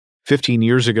15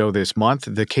 years ago this month,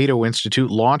 the Cato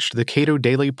Institute launched the Cato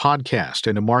Daily Podcast,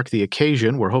 and to mark the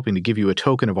occasion, we're hoping to give you a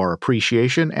token of our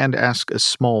appreciation and ask a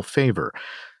small favor.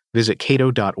 Visit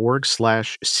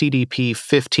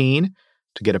cato.org/CDP15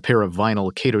 to get a pair of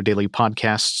vinyl Cato Daily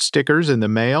Podcast stickers in the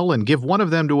mail and give one of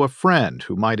them to a friend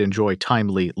who might enjoy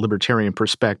timely libertarian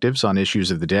perspectives on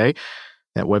issues of the day.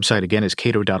 That website again is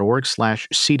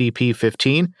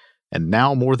cato.org/CDP15. And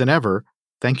now more than ever,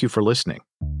 thank you for listening.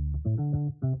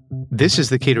 This is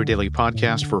the Cato Daily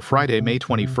Podcast for Friday, May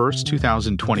 21st,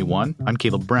 2021. I'm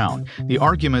Caleb Brown. The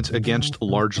arguments against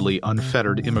largely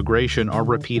unfettered immigration are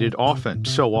repeated often,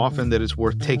 so often that it's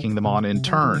worth taking them on in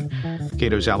turn.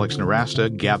 Cato's Alex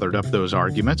Nowrasteh gathered up those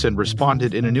arguments and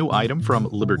responded in a new item from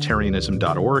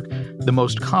libertarianism.org, the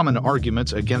most common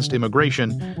arguments against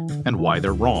immigration and why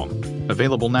they're wrong.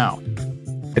 Available now.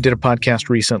 I did a podcast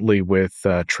recently with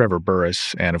Trevor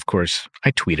Burrus, and of course,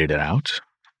 I tweeted it out.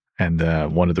 And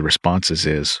one of the responses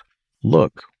is,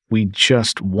 look, we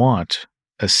just want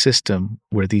a system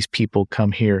where these people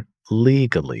come here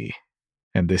legally.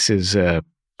 And this is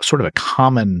sort of a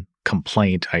common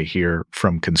complaint I hear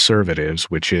from conservatives,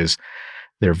 which is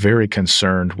they're very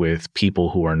concerned with people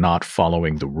who are not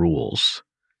following the rules.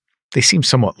 They seem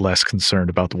somewhat less concerned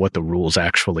about what the rules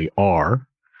actually are.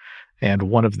 And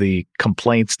one of the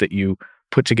complaints that you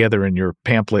put together in your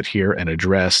pamphlet here and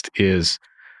addressed is,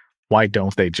 why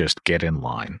don't they just get in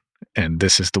line? And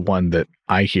this is the one that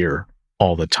I hear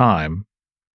all the time.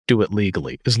 Do it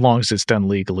legally. As long as it's done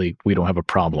legally, we don't have a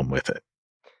problem with it.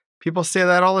 People say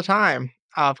that all the time.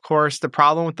 Of course, the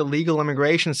problem with the legal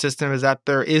immigration system is that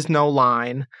there is no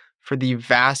line for the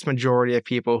vast majority of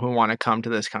people who want to come to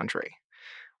this country.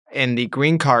 In the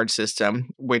green card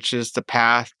system, which is the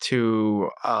path to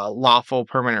lawful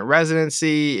permanent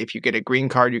residency, if you get a green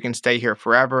card, you can stay here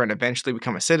forever and eventually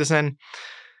become a citizen.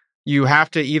 You have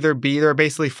to either be, there are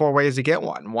basically four ways to get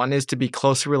one. One is to be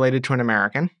closely related to an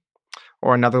American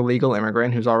or another legal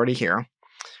immigrant who's already here.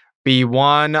 Be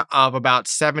one of about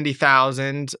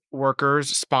 70,000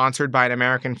 workers sponsored by an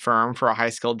American firm for a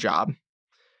high-skilled job.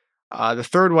 The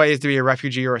third way is to be a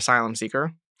refugee or asylum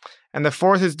seeker. And the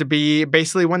fourth is to be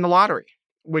basically win the lottery,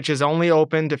 which is only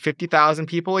open to 50,000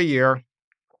 people a year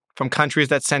from countries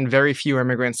that send very few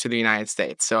immigrants to the United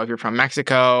States. So if you're from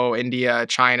Mexico, India,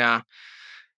 China,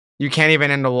 you can't even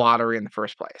enter the lottery in the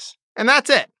first place. And that's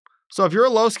it. So if you're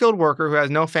a low-skilled worker who has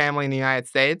no family in the United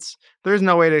States, there's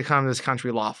no way to come to this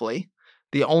country lawfully.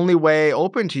 The only way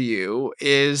open to you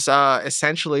is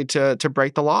essentially to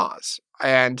break the laws.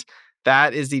 And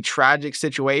that is the tragic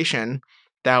situation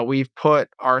that we've put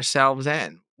ourselves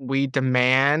in. We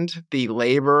demand the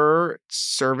labor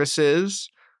services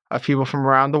of people from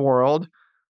around the world,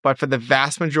 but for the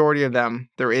vast majority of them,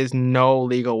 there is no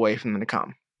legal way for them to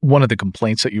come. One of the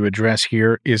complaints that you address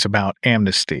here is about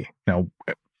amnesty. Now,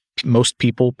 most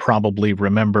people probably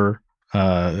remember,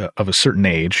 of a certain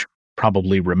age,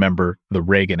 probably remember the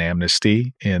Reagan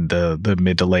amnesty in the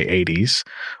mid to late 80s.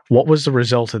 What was the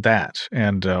result of that?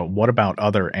 And what about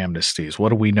other amnesties? What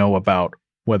do we know about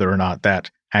whether or not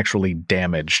that actually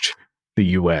damaged the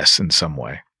U.S. in some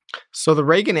way? So the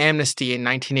Reagan amnesty in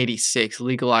 1986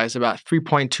 legalized about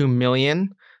 3.2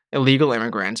 million illegal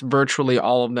immigrants, virtually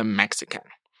all of them Mexican.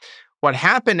 What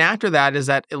happened after that is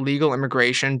that illegal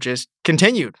immigration just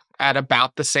continued at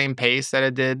about the same pace that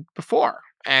it did before.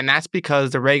 And that's because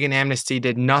the Reagan amnesty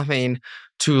did nothing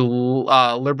to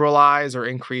liberalize or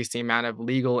increase the amount of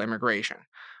legal immigration.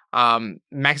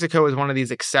 Mexico is one of these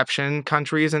exception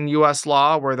countries in U.S.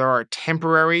 law where there are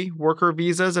temporary worker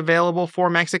visas available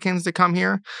for Mexicans to come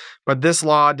here. But this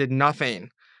law did nothing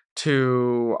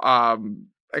to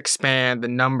expand the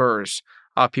numbers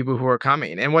of people who are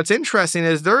coming. And what's interesting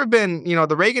is there have been,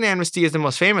 the Reagan amnesty is the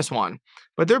most famous one,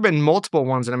 but there have been multiple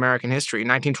ones in American history.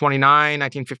 1929,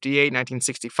 1958,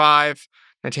 1965,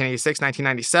 1986,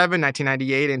 1997,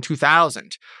 1998, and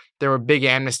 2000. There were big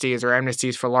amnesties or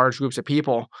amnesties for large groups of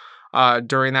people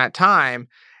during that time.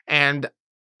 And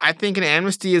I think an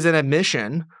amnesty is an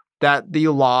admission that the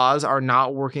laws are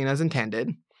not working as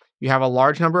intended. You have a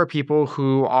large number of people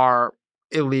who are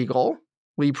illegally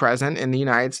present in the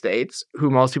United States,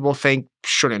 who most people think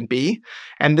shouldn't be.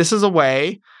 And this is a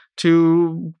way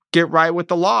to get right with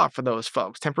the law for those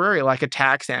folks, temporarily, like a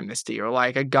tax amnesty or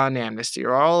like a gun amnesty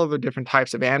or all of the different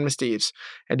types of amnesties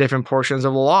at different portions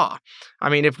of the law. I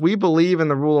mean, if we believe in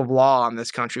the rule of law in this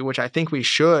country, which I think we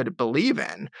should believe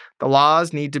in, the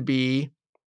laws need to be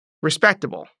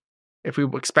respectable if we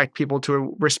expect people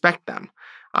to respect them.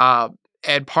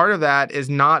 And part of that is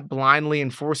not blindly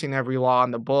enforcing every law in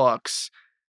the books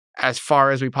as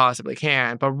far as we possibly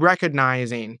can, but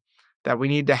recognizing that we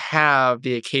need to have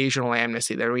the occasional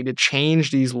amnesty, that we need to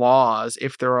change these laws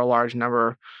if there are a large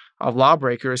number of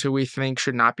lawbreakers who we think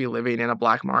should not be living in a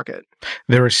black market.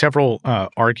 There are several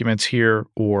arguments here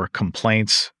or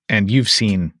complaints, and you've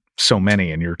seen so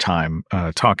many in your time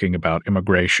talking about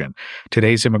immigration.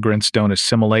 Today's immigrants don't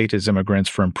assimilate as immigrants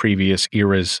from previous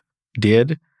eras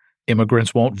did.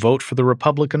 Immigrants won't vote for the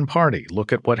Republican Party.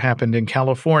 Look at what happened in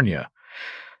California.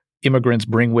 Immigrants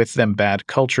bring with them bad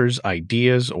cultures,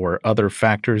 ideas, or other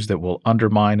factors that will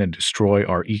undermine and destroy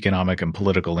our economic and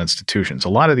political institutions. A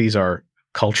lot of these are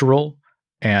cultural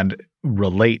and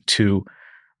relate to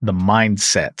the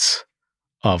mindsets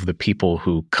of the people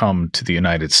who come to the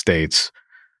United States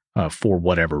for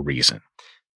whatever reason.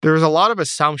 There's a lot of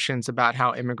assumptions about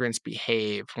how immigrants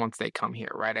behave once they come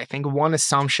here, right? I think one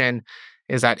assumption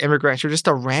is that immigrants are just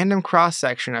a random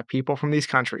cross-section of people from these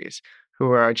countries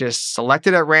who are just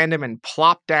selected at random and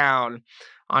plopped down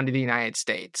onto the United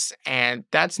States. And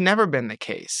that's never been the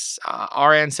case.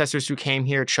 Our ancestors who came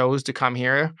here chose to come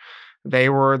here. They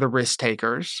were the risk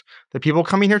takers. The people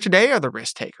coming here today are the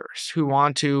risk takers who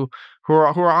are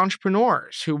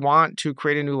entrepreneurs, who want to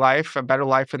create a new life, a better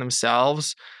life for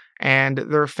themselves and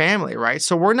their family, right?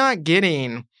 So we're not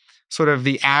getting sort of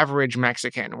the average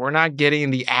Mexican. We're not getting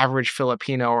the average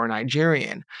Filipino or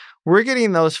Nigerian. We're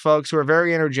getting those folks who are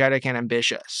very energetic and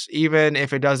ambitious, even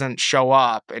if it doesn't show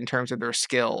up in terms of their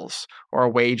skills or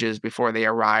wages before they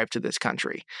arrive to this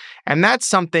country. And that's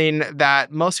something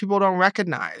that most people don't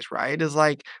recognize, right? Is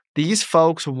like these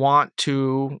folks want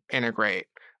to integrate.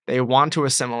 They want to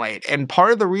assimilate. And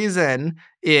part of the reason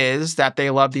is that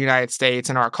they love the United States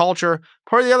and our culture.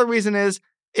 Part of the other reason is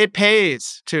it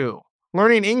pays too.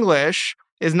 Learning English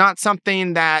is not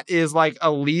something that is like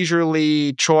a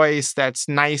leisurely choice that's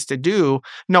nice to do.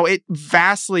 No, it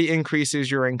vastly increases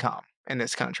your income in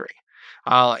this country.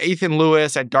 Ethan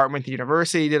Lewis at Dartmouth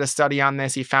University did a study on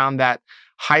this. He found that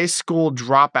high school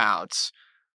dropouts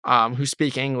who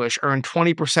speak English earn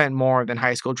 20% more than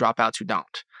high school dropouts who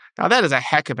don't. Now, that is a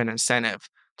heck of an incentive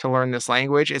to learn this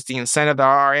language. It's the incentive that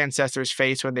our ancestors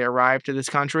faced when they arrived to this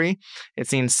country.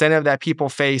 It's the incentive that people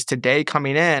face today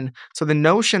coming in. So the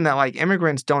notion that like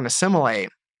immigrants don't assimilate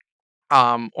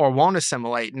or won't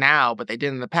assimilate now, but they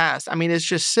did in the past, I mean, it's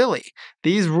just silly.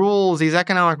 These rules, these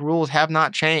economic rules have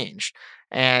not changed.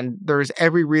 And there's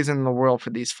every reason in the world for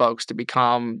these folks to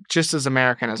become just as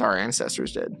American as our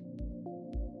ancestors did.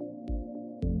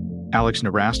 Alex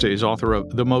Nowrasteh is author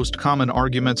of The Most Common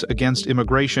Arguments Against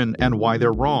Immigration and Why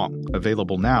They're Wrong,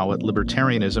 available now at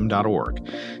libertarianism.org.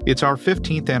 It's our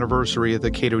 15th anniversary of the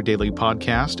Cato Daily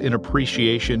Podcast. In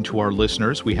appreciation to our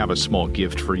listeners, we have a small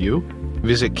gift for you.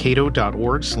 Visit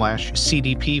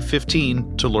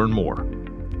cato.org/CDP15 to learn more.